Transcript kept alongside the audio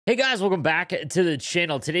Hey guys, welcome back to the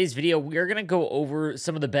channel. Today's video, we are going to go over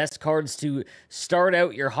some of the best cards to start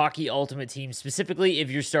out your Hockey Ultimate team, specifically if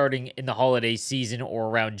you're starting in the holiday season or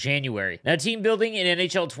around January. Now, team building in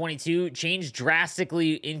NHL 22 changed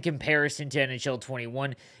drastically in comparison to NHL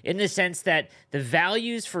 21 in the sense that the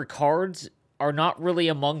values for cards are not really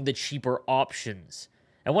among the cheaper options.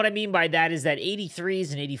 And what I mean by that is that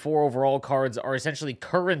 83s and 84 overall cards are essentially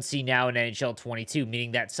currency now in NHL 22,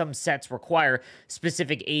 meaning that some sets require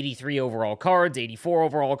specific 83 overall cards, 84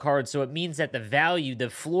 overall cards, so it means that the value,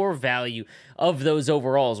 the floor value of those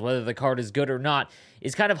overalls, whether the card is good or not,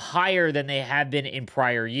 is kind of higher than they have been in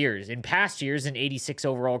prior years. In past years, an 86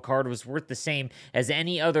 overall card was worth the same as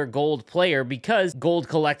any other gold player because gold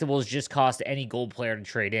collectibles just cost any gold player to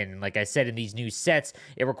trade in. And like I said, in these new sets,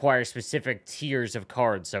 it requires specific tiers of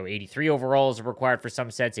cards. So 83 overalls are required for some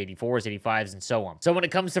sets, 84s, 85s, and so on. So when it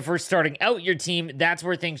comes to first starting out your team, that's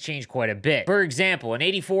where things change quite a bit. For example, an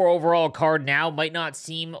 84 overall card now might not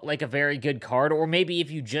seem like a very good card, or maybe if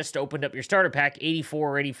you just opened up your starter pack, 84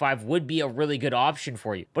 or 85 would be a really good option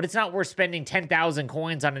for you. But it's not worth spending 10,000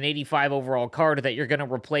 coins on an 85 overall card that you're going to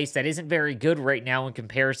replace that isn't very good right now in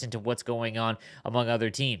comparison to what's going on among other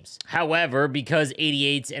teams. However, because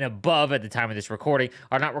 88s and above at the time of this recording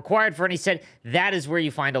are not required for any set, that is where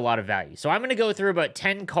you find a lot of value. So I'm going to go through about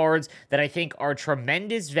 10 cards that I think are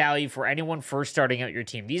tremendous value for anyone first starting out your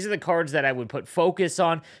team. These are the cards that I would put focus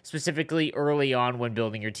on specifically early on when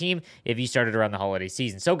building your team if you started around the holiday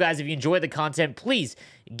season. So guys, if you enjoy the content, please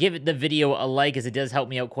give the video a like, as it does help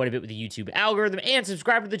me out quite a bit with the YouTube algorithm, and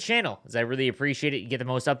subscribe to the channel, as I really appreciate it. You get the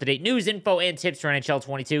most up-to-date news, info, and tips for NHL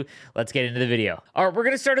 22. Let's get into the video. All right, we're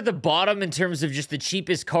going to start at the bottom in terms of just the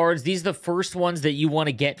cheapest cards. These are the first ones that you want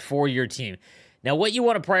to get for your team. Now, what you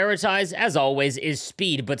want to prioritize, as always, is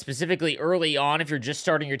speed, but specifically early on, if you're just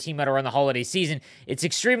starting your team out around the holiday season, it's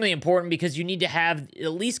extremely important because you need to have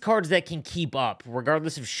at least cards that can keep up,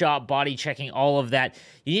 regardless of shot, body checking, all of that.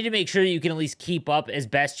 You need to make sure that you can at least keep up as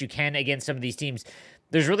best you can against some of these teams.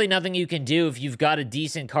 There's really nothing you can do if you've got a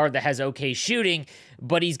decent card that has okay shooting,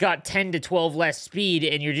 but he's got 10 to 12 less speed,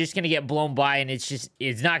 and you're just going to get blown by, and it's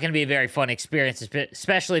not going to be a very fun experience,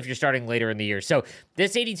 especially if you're starting later in the year. So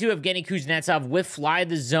this 82 of Evgeny Kuznetsov with Fly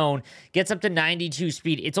the Zone gets up to 92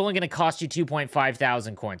 speed. It's only going to cost you 2.5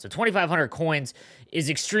 thousand coins. So 2,500 coins is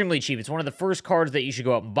extremely cheap. It's one of the first cards that you should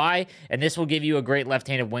go out and buy, and this will give you a great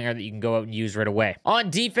left-handed winger that you can go out and use right away. On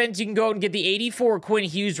defense, you can go out and get the 84 Quinn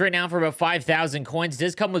Hughes right now for about 5,000 coins. It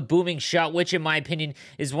does come with Booming Shot, which in my opinion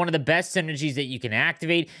is one of the best synergies that you can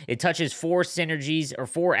activate. It touches 4 synergies or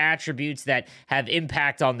 4 attributes that have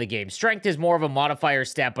impact on the game. Strength is more of a modifier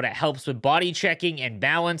stat, but it helps with body checking and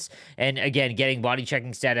balance. And again, getting body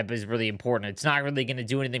checking stat up is really important. It's not really going to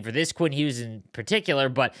do anything for this Quinn Hughes in particular,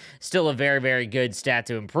 but still a very, very good stat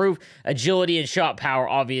to improve. Agility and shot power,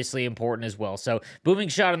 obviously important as well. So Booming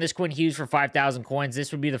Shot on this Quinn Hughes for 5,000 coins.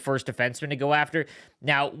 This would be the first defenseman to go after.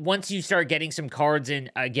 Now, once you start getting some cards in,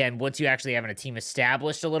 again, once you actually have a team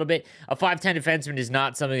established a little bit, a 5'10 defenseman is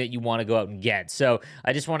not something that you want to go out and get. So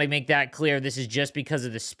I just want to make that clear. This is just because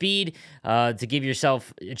of the speed to give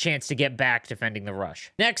yourself a chance to get back defending the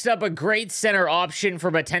rush. Next up, a great center option for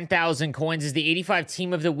about 10,000 coins is the 85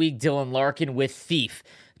 Team of the Week Dylan Larkin with Thief.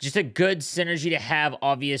 Just a good synergy to have,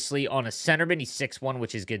 obviously, on a centerman. He's 6'1",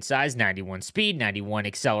 which is good size, 91 speed, 91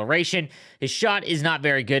 acceleration. His shot is not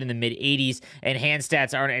very good in the mid-80s, and hand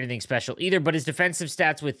stats aren't anything special either, but his defensive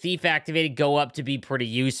stats with Thief activated go up to be pretty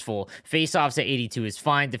useful. Face-offs at 82 is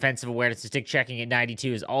fine. Defensive awareness and stick checking at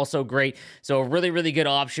 92 is also great. So a really, really good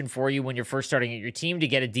option for you when you're first starting at your team to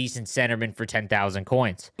get a decent centerman for 10,000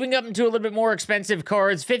 coins. Moving up into a little bit more expensive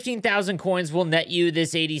cards, 15,000 coins will net you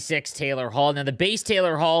this 86 Taylor Hall. Now, the base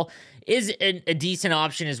Taylor Hall is a decent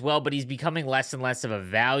option as well, but he's becoming less and less of a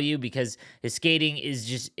value because his skating is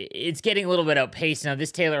just, it's getting a little bit outpaced. Now,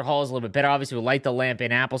 this Taylor Hall is a little bit better, obviously, with Light the Lamp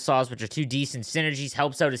and Applesauce, which are 2 decent synergies,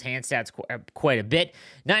 helps out his hand stats quite a bit.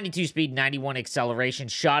 92 speed, 91 acceleration.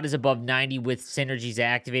 Shot is above 90 with synergies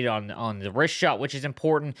activated on the wrist shot, which is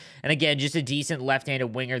important. And again, just a decent left-handed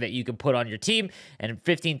winger that you can put on your team, and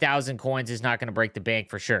 15,000 coins is not going to break the bank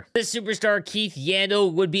for sure. This superstar, Keith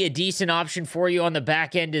Yandel, would be a decent option for you on the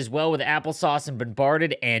back end as well, with Applesauce and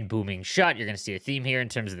Bombarded and Booming Shot. You're going to see a theme here in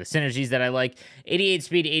terms of the synergies that I like. 88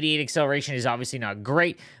 speed, 88 acceleration is obviously not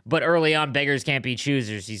great, but early on, beggars can't be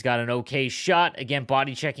choosers. He's got an okay shot. Again,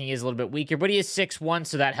 body checking is a little bit weaker, but he is 6'1",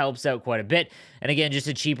 so that helps out quite a bit. And again, just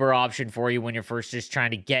a cheaper option for you when you're first just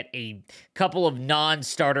trying to get a couple of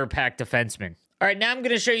non-starter pack defensemen. All right, now I'm going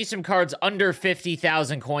to show you some cards under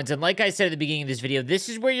 50,000 coins. And like I said at the beginning of this video, this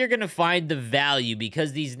is where you're going to find the value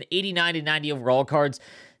because these 89 and 90 overall cards,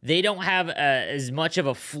 they don't have as much of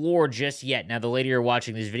a floor just yet. Now, the later you're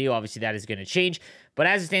watching this video, obviously that is going to change. But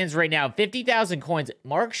as it stands right now, 50,000 coins,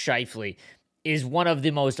 Mark Scheifele is one of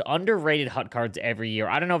the most underrated HUT cards every year.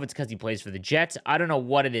 I don't know if it's because he plays for the Jets. I don't know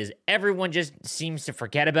what it is. Everyone just seems to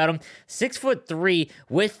forget about him. 6'3"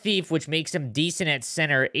 with Thief, which makes him decent at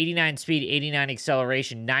center. 89 speed, 89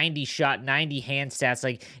 acceleration, 90 shot, 90 hand stats.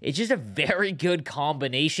 Like, it's just a very good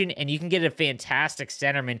combination, and you can get a fantastic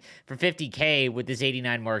centerman for 50K with this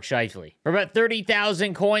 89 Mark Scheifele. For about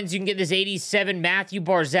 30,000 coins, you can get this 87 Matthew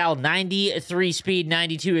Barzal, 93 speed,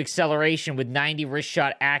 92 acceleration with 90 wrist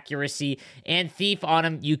shot accuracy, and Thief on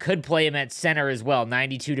him. You could play him at center as well.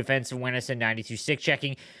 92 defensive awareness and 92 stick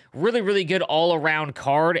checking. Really, really good all-around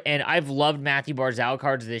card, and I've loved Matthew Barzal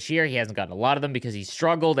cards this year. He hasn't gotten a lot of them because he's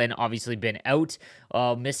struggled and obviously been out,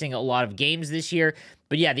 missing a lot of games this year.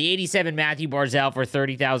 But yeah, the 87 Matthew Barzal for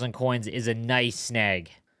 30,000 coins is a nice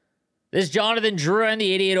snag. This Jonathan Drouin,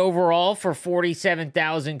 the 88 overall for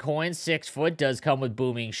 47,000 coins, 6 foot, does come with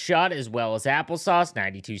booming shot as well as applesauce,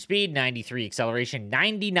 92 speed, 93 acceleration,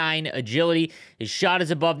 99 agility. His shot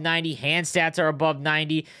is above 90, hand stats are above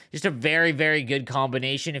 90. Just a very, very good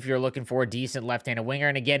combination if you're looking for a decent left-handed winger.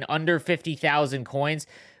 And again, under 50,000 coins.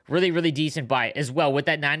 Really, really decent buy as well. With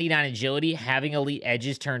that 99 agility, having elite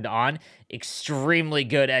edges turned on, extremely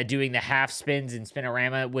good at doing the half spins and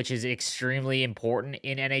spinorama, which is extremely important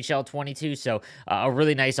in NHL 22. So a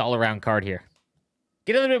really nice all-around card here.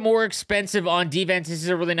 Get a little bit more expensive on defense. This is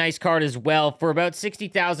a really nice card as well. For about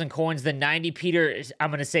 60,000 coins, the 90 Peter, I'm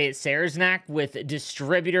going to say it, Saraznak with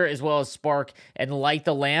Distributor as well as Spark and Light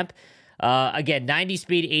the Lamp. Again, 90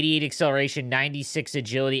 speed, 88 acceleration, 96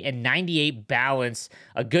 agility, and 98 balance.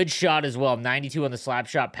 A good shot as well. 92 on the slap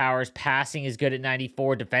shot powers. Passing is good at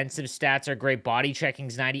 94. Defensive stats are great. Body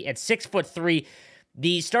checking's 90. At 6'3",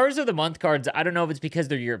 the Stars of the Month cards, I don't know if it's because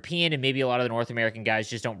they're European and maybe a lot of the North American guys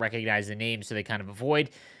just don't recognize the name, so they kind of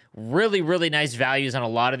avoid. Really, really nice values on a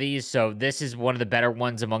lot of these, so this is one of the better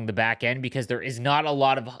ones among the back end because there is not a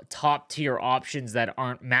lot of top-tier options that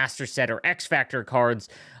aren't Master Set or X-Factor cards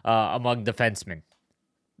among defensemen.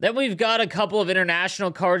 Then we've got a couple of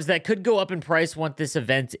international cards that could go up in price once this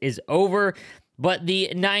event is over. But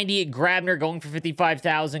the 90 Grabner going for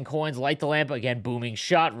 55,000 coins. Light the Lamp, again, booming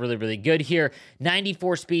shot. Really, really good here.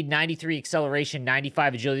 94 speed, 93 acceleration,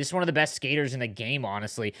 95 agility. This is one of the best skaters in the game,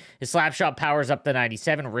 honestly. His slap shot power's up to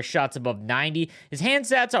 97. Wrist shot's above 90. His hand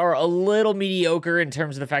stats are a little mediocre in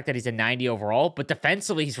terms of the fact that he's a 90 overall. But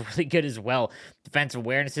defensively, he's really good as well. Defensive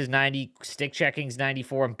awareness is 90. Stick checking's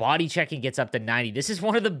 94. And body checking gets up to 90. This is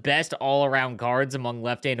one of the best all-around cards among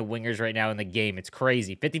left-handed wingers right now in the game. It's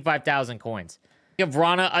crazy. 55,000 coins.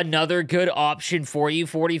 Vrana, another good option for you.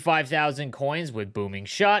 45,000 coins with booming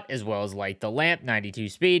shot, as well as Light the Lamp. 92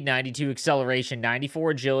 speed, 92 acceleration,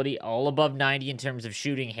 94 agility, all above 90 in terms of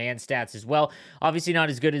shooting, hand stats as well. Obviously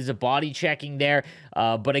not as good as the body checking there,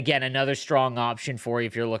 but again, another strong option for you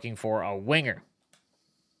if you're looking for a winger.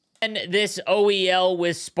 And this OEL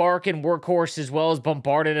with Spark and Workhorse as well as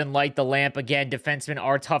Bombarded and Light the Lamp. Again, defensemen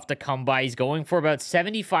are tough to come by. He's going for about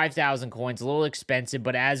 75,000 coins, a little expensive,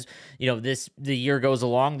 but as you know, the year goes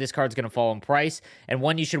along, this card's going to fall in price, and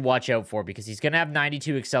one you should watch out for because he's going to have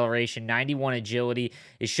 92 acceleration, 91 agility.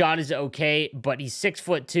 His shot is okay, but he's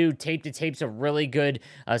 6'2". Tape to tape's a really good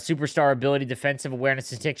superstar ability. Defensive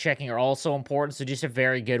awareness and stick checking are also important, so just a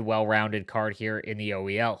very good, well-rounded card here in the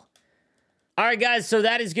OEL. All right, guys, so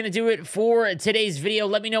that is going to do it for today's video.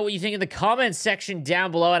 Let me know what you think in the comments section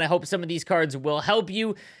down below, and I hope some of these cards will help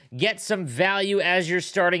you get some value as you're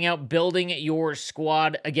starting out building your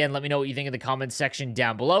squad. Again, let me know what you think in the comments section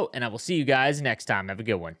down below, and I will see you guys next time. Have a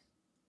good one.